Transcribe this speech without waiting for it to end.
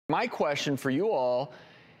My question for you all,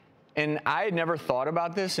 and I had never thought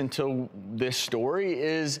about this until this story,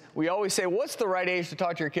 is we always say, what's the right age to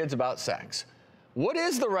talk to your kids about sex? What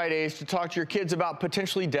is the right age to talk to your kids about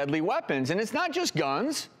potentially deadly weapons? And it's not just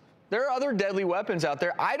guns. There are other deadly weapons out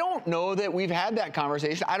there. I don't know that we've had that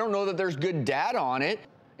conversation. I don't know that there's good data on it.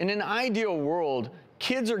 In an ideal world,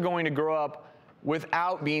 kids are going to grow up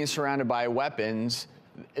without being surrounded by weapons.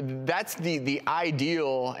 That's the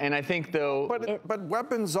ideal, and I think though. But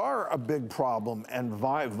weapons are a big problem, and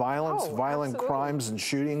violence, violent crimes and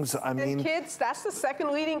shootings. I mean, kids. That's the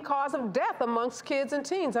second leading cause of death amongst kids and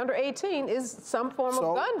teens under 18 is some form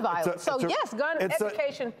of gun violence. So yes, gun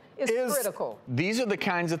education is critical. These are the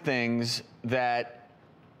kinds of things that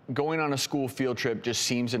going on a school field trip just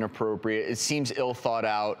seems inappropriate. It seems ill thought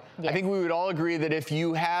out. Yes. I think we would all agree that if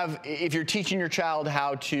you're teaching your child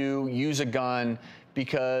how to use a gun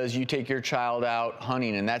because you take your child out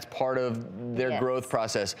hunting and that's part of their growth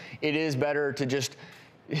process, it is better to just,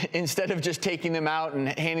 instead of just taking them out and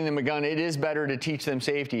handing them a gun, it is better to teach them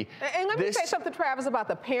safety. And let me say something, Travis, about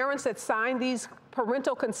the parents that sign these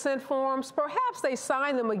parental consent forms. Perhaps they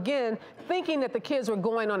signed them again thinking that the kids were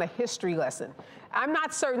going on a history lesson. I'm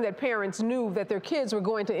not certain that parents knew that their kids were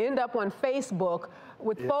going to end up on Facebook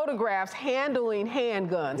with photographs handling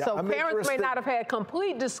handguns. So parents may not have had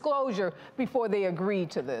complete disclosure before they agreed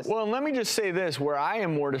to this. Well, and let me just say this, where I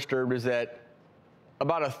am more disturbed is that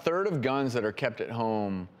about 1/3 of guns that are kept at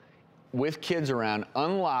home with kids around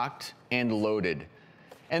unlocked and loaded.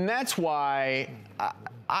 And that's why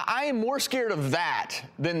I am more scared of that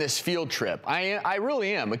than this field trip. I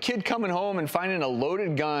really am. A kid coming home and finding a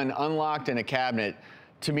loaded gun unlocked in a cabinet,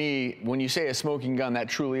 to me, when you say a smoking gun, that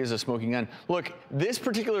truly is a smoking gun. Look, this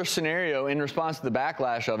particular scenario, in response to the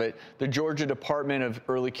backlash of it, the Georgia Department of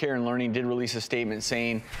Early Care and Learning did release a statement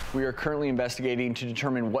saying, we are currently investigating to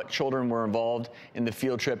determine what children were involved in the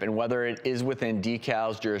field trip and whether it is within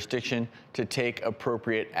DCAL's jurisdiction to take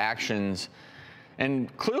appropriate actions.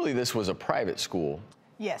 And clearly this was a private school.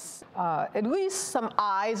 Yes. At least some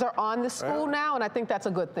eyes are on the school now, and I think that's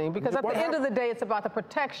a good thing, because at the end of the day, it's about the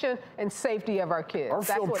protection and safety of our kids. Our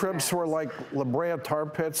field trips were like La Brea tar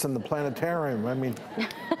pits and the planetarium. I mean,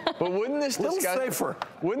 but wouldn't this discussion... safer.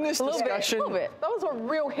 Wouldn't this discussion... A little bit. Those were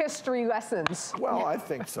real history lessons. Well, I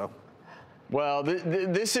think so. Well,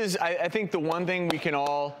 this is, I think the one thing we can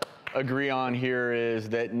all agree on here is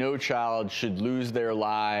that no child should lose their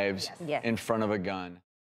lives in front of a gun.